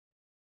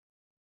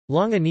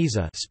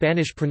Longaniza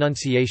Spanish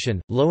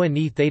pronunciation, loa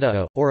ni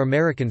theta, or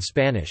American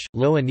Spanish,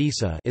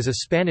 loaniza is a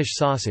Spanish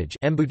sausage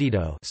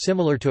embutido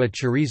similar to a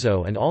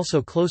chorizo and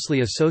also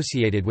closely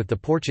associated with the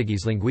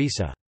Portuguese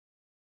linguiça.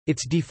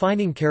 Its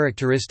defining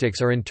characteristics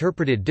are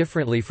interpreted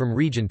differently from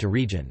region to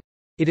region.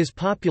 It is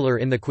popular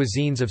in the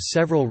cuisines of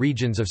several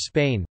regions of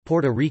Spain,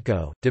 Puerto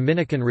Rico,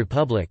 Dominican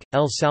Republic,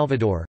 El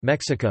Salvador,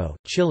 Mexico,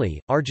 Chile,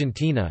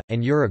 Argentina,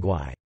 and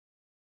Uruguay.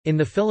 In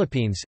the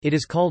Philippines, it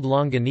is called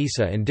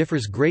longaniza and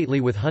differs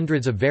greatly with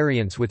hundreds of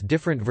variants with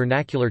different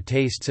vernacular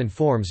tastes and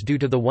forms due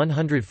to the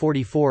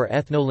 144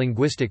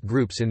 ethno-linguistic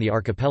groups in the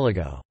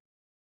archipelago.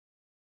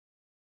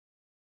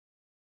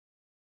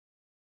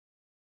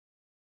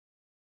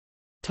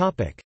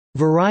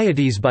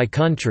 Varieties by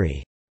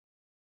country.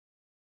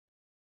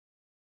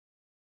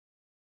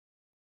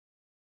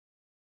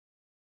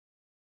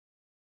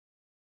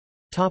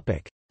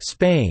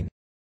 Spain.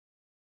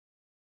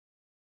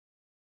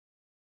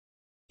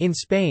 In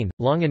Spain,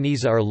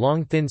 longaniza are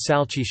long thin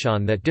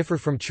salchichon that differ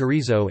from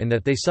chorizo in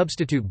that they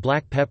substitute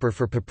black pepper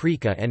for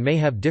paprika and may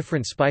have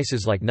different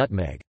spices like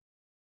nutmeg.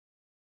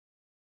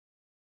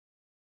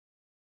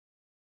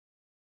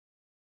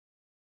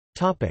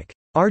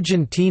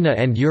 Argentina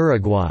and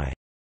Uruguay.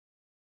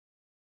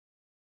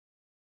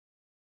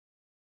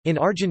 In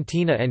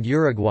Argentina and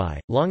Uruguay,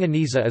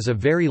 longaniza is a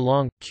very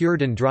long,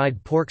 cured and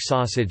dried pork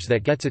sausage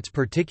that gets its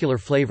particular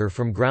flavor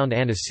from ground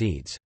anise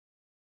seeds.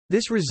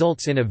 This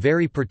results in a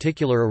very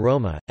particular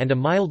aroma, and a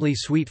mildly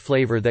sweet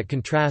flavor that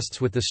contrasts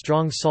with the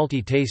strong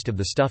salty taste of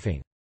the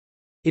stuffing.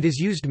 It is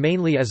used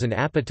mainly as an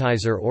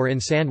appetizer or in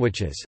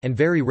sandwiches, and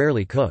very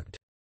rarely cooked.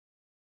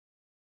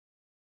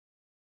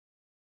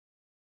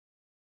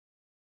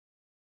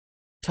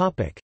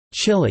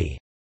 Chile.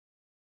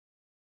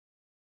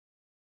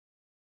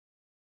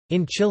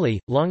 In Chile,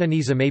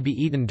 longaniza may be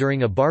eaten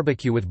during a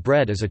barbecue with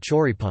bread as a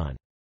choripán.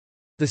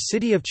 The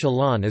city of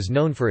Chillán is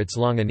known for its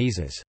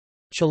longanizas.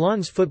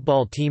 Chillán's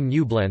football team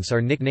Ñublense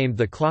are nicknamed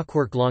the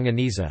Clockwork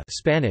Longaniza,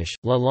 Spanish,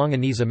 La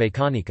Longaniza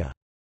Mecánica.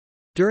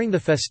 During the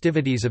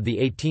festivities of the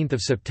 18th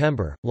of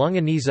September,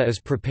 longaniza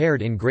is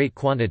prepared in great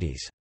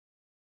quantities.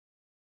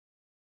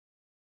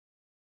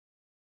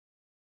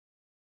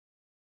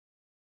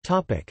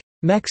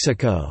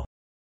 Mexico.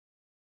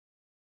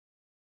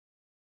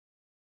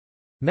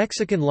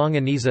 Mexican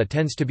longaniza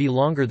tends to be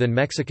longer than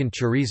Mexican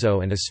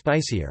chorizo and is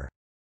spicier.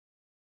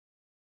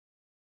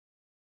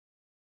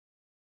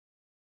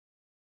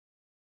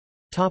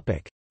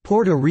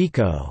 Puerto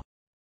Rico.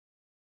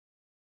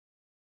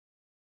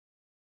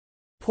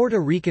 Puerto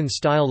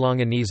Rican-style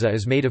longaniza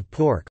is made of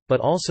pork,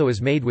 but also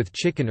is made with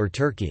chicken or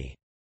turkey.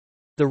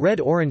 The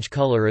red-orange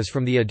color is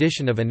from the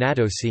addition of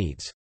annatto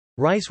seeds.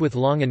 Rice with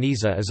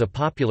longaniza is a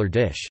popular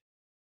dish.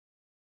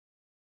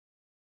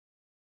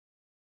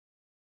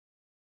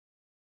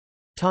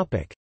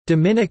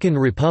 Dominican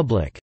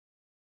Republic.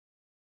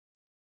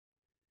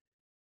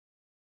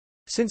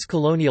 Since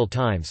colonial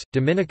times,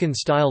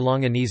 Dominican-style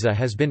longaniza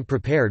has been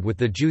prepared with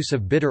the juice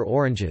of bitter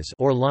oranges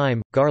or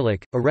lime,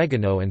 garlic,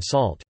 oregano and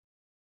salt.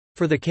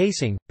 For the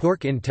casing,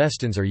 pork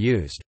intestines are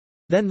used.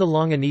 Then the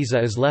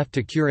longaniza is left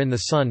to cure in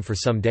the sun for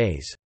some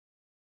days.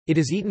 It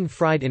is eaten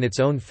fried in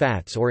its own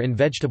fats or in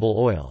vegetable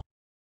oil.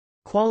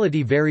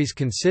 Quality varies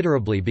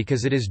considerably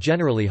because it is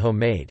generally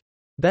homemade.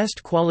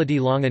 Best quality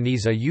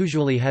longaniza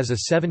usually has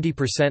a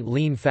 70%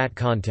 lean fat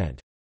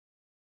content.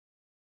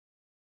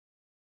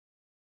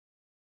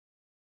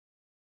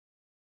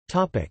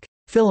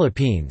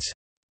 Philippines.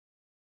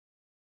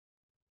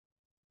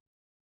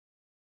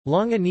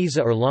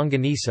 Longaniza or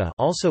longanisa,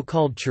 also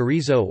called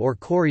chorizo or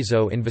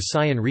chorizo in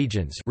Visayan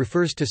regions,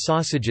 refers to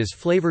sausages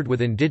flavored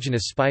with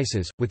indigenous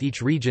spices, with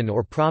each region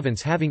or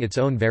province having its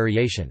own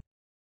variation.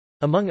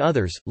 Among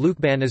others,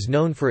 Lucban is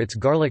known for its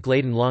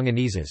garlic-laden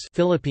longanizas,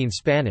 Philippine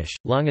Spanish,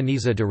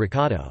 longaniza de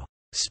recado,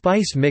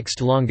 spice-mixed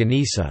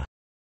longanisa,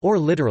 or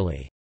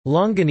literally,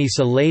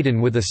 longanisa laden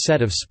with a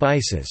set of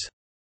spices.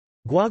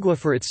 Guagua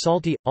for its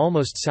salty,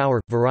 almost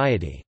sour,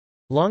 variety.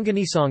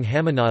 Longanisang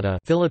hamonada,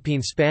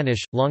 Philippine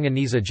Spanish,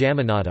 longaniza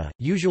jamonada,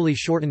 usually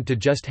shortened to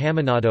just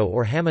hamonado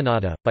or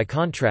hamonada, by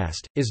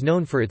contrast, is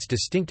known for its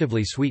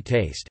distinctively sweet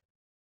taste.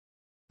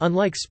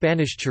 Unlike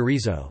Spanish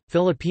chorizo,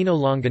 Filipino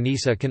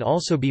longanisa can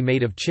also be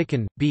made of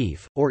chicken,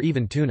 beef, or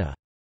even tuna.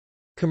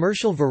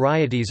 Commercial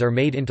varieties are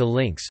made into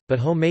links, but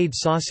homemade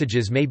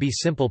sausages may be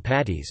simple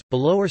patties.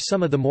 Below are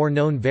some of the more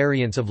known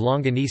variants of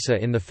longanisa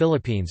in the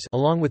Philippines,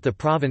 along with the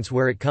province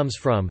where it comes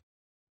from.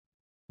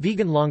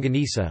 Vegan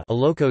longanisa,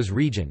 Ilocos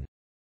region.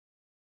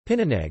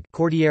 Pinaneg,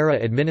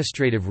 Cordillera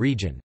Administrative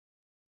Region.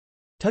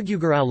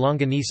 Tuguegarao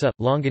longanisa,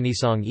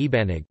 Longanisang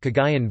Ibanag,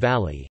 Cagayan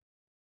Valley.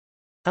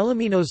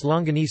 Alaminos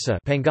longanisa,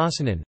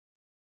 Pangasinan.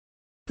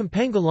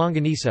 Pampanga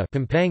longanisa,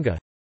 Pampanga.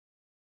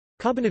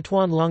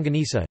 Cabanatuan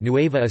longanisa,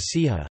 Nueva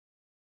Ecija.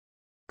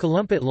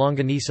 Kalumpit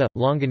longanisa,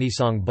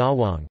 Longanisang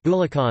Bawang,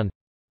 Bulacan.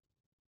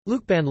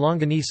 Lucban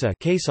longanisa,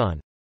 Quezon.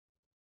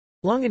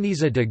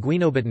 Longaniza de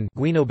Guinobitan,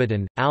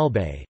 Guinobitan,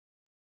 Albay.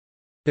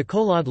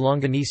 Bacolod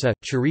longanisa,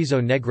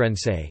 Chorizo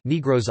Negrense,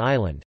 Negros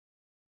Island.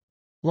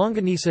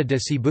 Longaniza de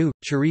Cebu,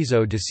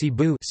 chorizo de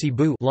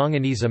Cebu,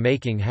 Longaniza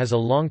making has a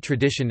long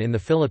tradition in the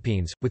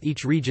Philippines, with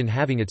each region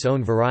having its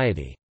own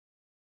variety.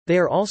 They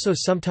are also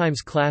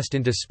sometimes classed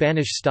into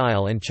Spanish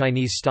style and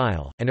Chinese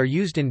style, and are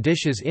used in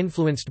dishes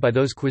influenced by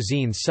those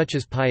cuisines such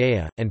as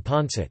paella, and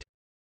pancit.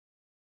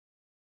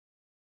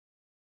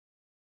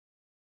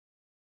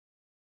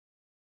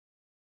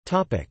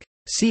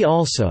 See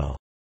also: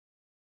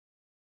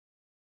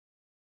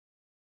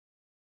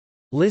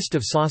 List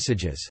of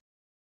sausages.